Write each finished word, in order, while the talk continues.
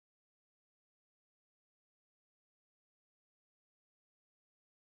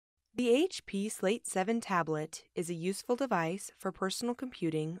The HP Slate 7 tablet is a useful device for personal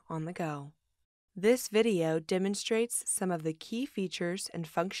computing on the go. This video demonstrates some of the key features and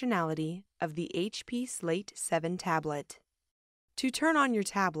functionality of the HP Slate 7 tablet. To turn on your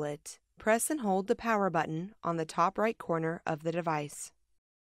tablet, press and hold the power button on the top right corner of the device.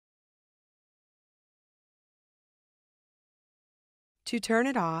 To turn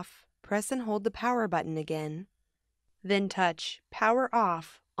it off, press and hold the power button again, then touch Power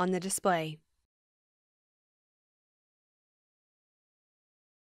Off on the display.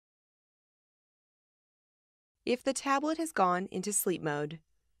 If the tablet has gone into sleep mode,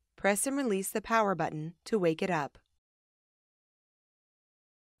 press and release the power button to wake it up.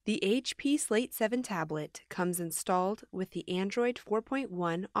 The HP Slate 7 tablet comes installed with the Android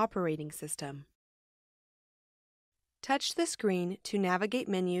 4.1 operating system. Touch the screen to navigate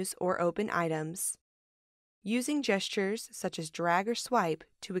menus or open items, using gestures such as drag or swipe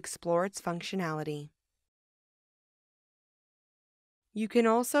to explore its functionality. You can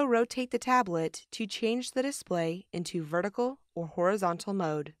also rotate the tablet to change the display into vertical or horizontal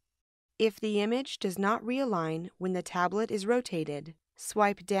mode. If the image does not realign when the tablet is rotated,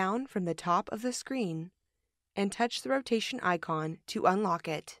 swipe down from the top of the screen and touch the rotation icon to unlock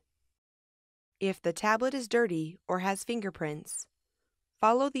it. If the tablet is dirty or has fingerprints,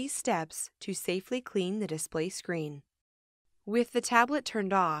 follow these steps to safely clean the display screen. With the tablet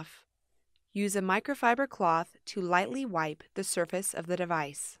turned off, use a microfiber cloth to lightly wipe the surface of the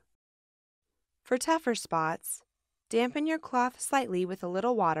device. For tougher spots, dampen your cloth slightly with a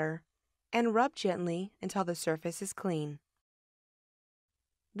little water and rub gently until the surface is clean.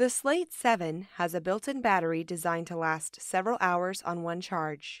 The Slate 7 has a built-in battery designed to last several hours on one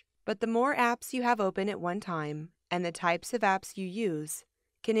charge, but the more apps you have open at one time and the types of apps you use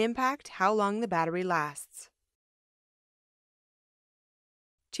can impact how long the battery lasts.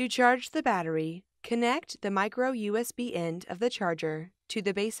 To charge the battery, connect the micro USB end of the charger to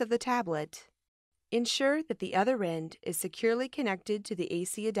the base of the tablet. Ensure that the other end is securely connected to the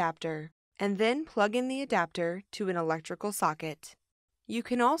AC adapter, and then plug in the adapter to an electrical socket. You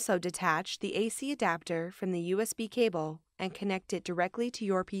can also detach the AC adapter from the USB cable and connect it directly to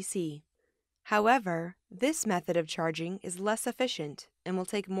your PC. However, this method of charging is less efficient and will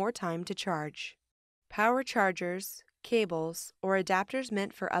take more time to charge. Power chargers, cables, or adapters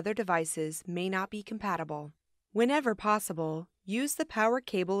meant for other devices may not be compatible. Whenever possible, use the power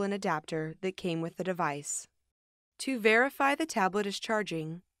cable and adapter that came with the device. To verify the tablet is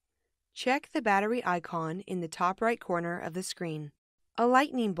charging, check the battery icon in the top right corner of the screen. A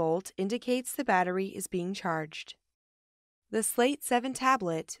lightning bolt indicates the battery is being charged. The Slate 7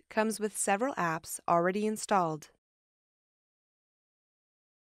 tablet comes with several apps already installed,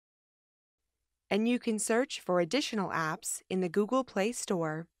 and you can search for additional apps in the Google Play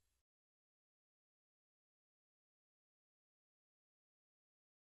Store.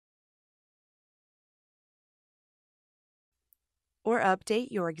 Or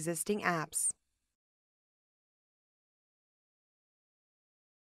update your existing apps.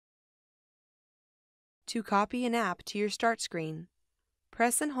 To copy an app to your start screen,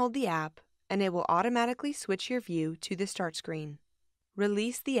 press and hold the app and it will automatically switch your view to the start screen.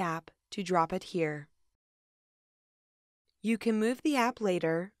 Release the app to drop it here. You can move the app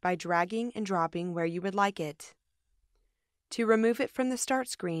later by dragging and dropping where you would like it. To remove it from the start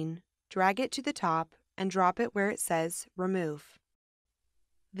screen, drag it to the top and drop it where it says Remove.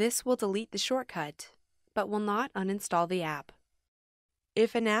 This will delete the shortcut, but will not uninstall the app.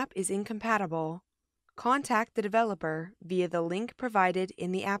 If an app is incompatible, contact the developer via the link provided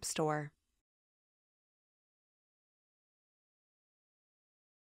in the App Store.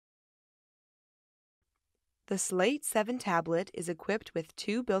 The Slate 7 tablet is equipped with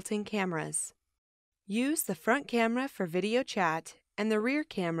two built-in cameras. Use the front camera for video chat and the rear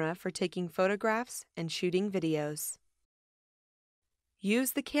camera for taking photographs and shooting videos.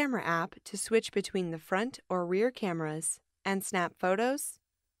 Use the camera app to switch between the front or rear cameras and snap photos,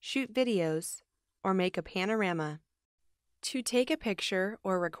 shoot videos, or make a panorama. To take a picture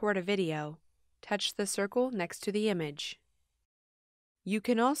or record a video, touch the circle next to the image. You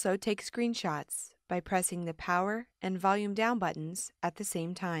can also take screenshots by pressing the power and volume down buttons at the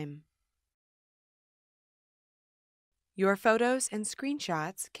same time. Your photos and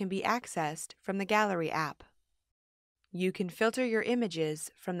screenshots can be accessed from the Gallery app. You can filter your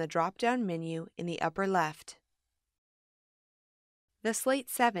images from the drop-down menu in the upper left. The Slate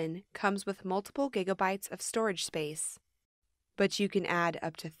 7 comes with multiple gigabytes of storage space, but you can add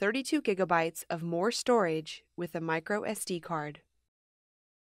up to 32 gigabytes of more storage with a micro SD card.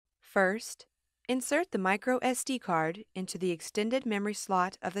 First, Insert the micro SD card into the extended memory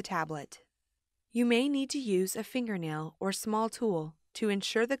slot of the tablet. You may need to use a fingernail or small tool to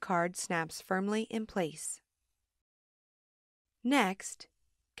ensure the card snaps firmly in place. Next,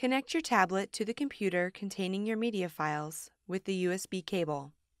 connect your tablet to the computer containing your media files with the USB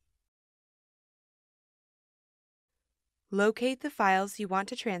cable. Locate the files you want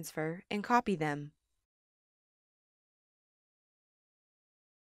to transfer and copy them.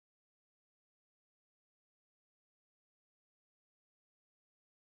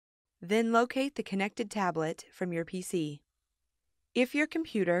 Then locate the connected tablet from your PC. If your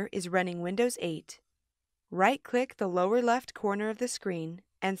computer is running Windows 8, right-click the lower left corner of the screen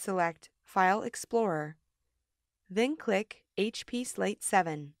and select File Explorer. Then click HP Slate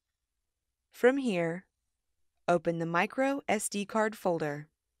 7. From here, open the micro SD card folder.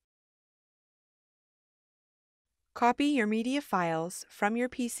 Copy your media files from your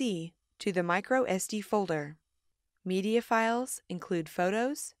PC to the micro SD folder. Media files include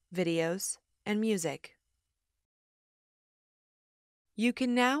photos, videos, and music. You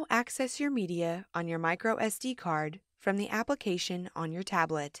can now access your media on your micro SD card from the application on your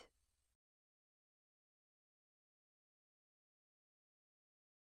tablet.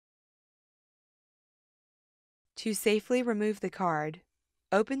 To safely remove the card,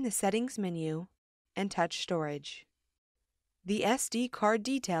 open the Settings menu and touch Storage. The SD card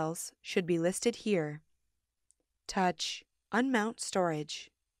details should be listed here. Touch Unmount Storage.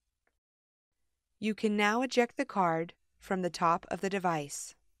 You can now eject the card from the top of the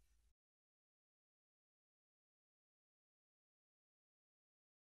device.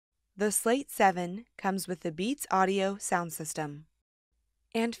 The Slate 7 comes with the Beats Audio sound system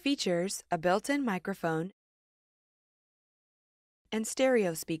and features a built-in microphone and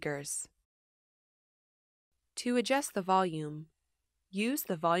stereo speakers. To adjust the volume, use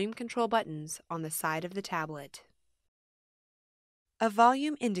the volume control buttons on the side of the tablet. A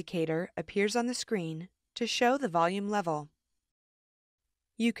volume indicator appears on the screen to show the volume level.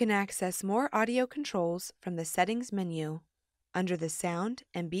 You can access more audio controls from the Settings menu under the Sound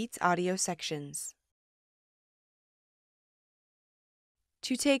and Beats Audio sections.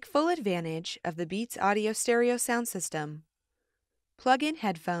 To take full advantage of the Beats Audio stereo sound system, plug in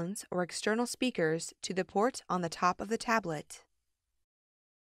headphones or external speakers to the port on the top of the tablet.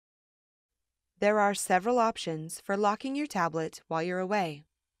 There are several options for locking your tablet while you're away.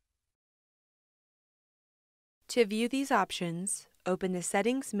 To view these options, open the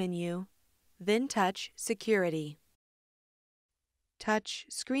Settings menu, then touch Security. Touch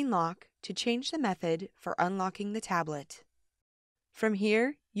Screen Lock to change the method for unlocking the tablet. From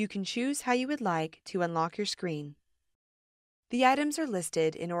here, you can choose how you would like to unlock your screen. The items are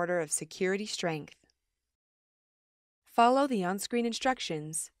listed in order of security strength. Follow the on-screen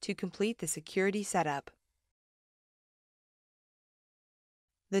instructions to complete the security setup.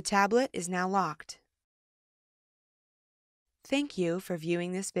 The tablet is now locked. Thank you for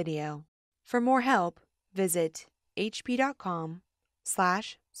viewing this video. For more help, visit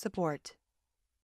hp.com/support.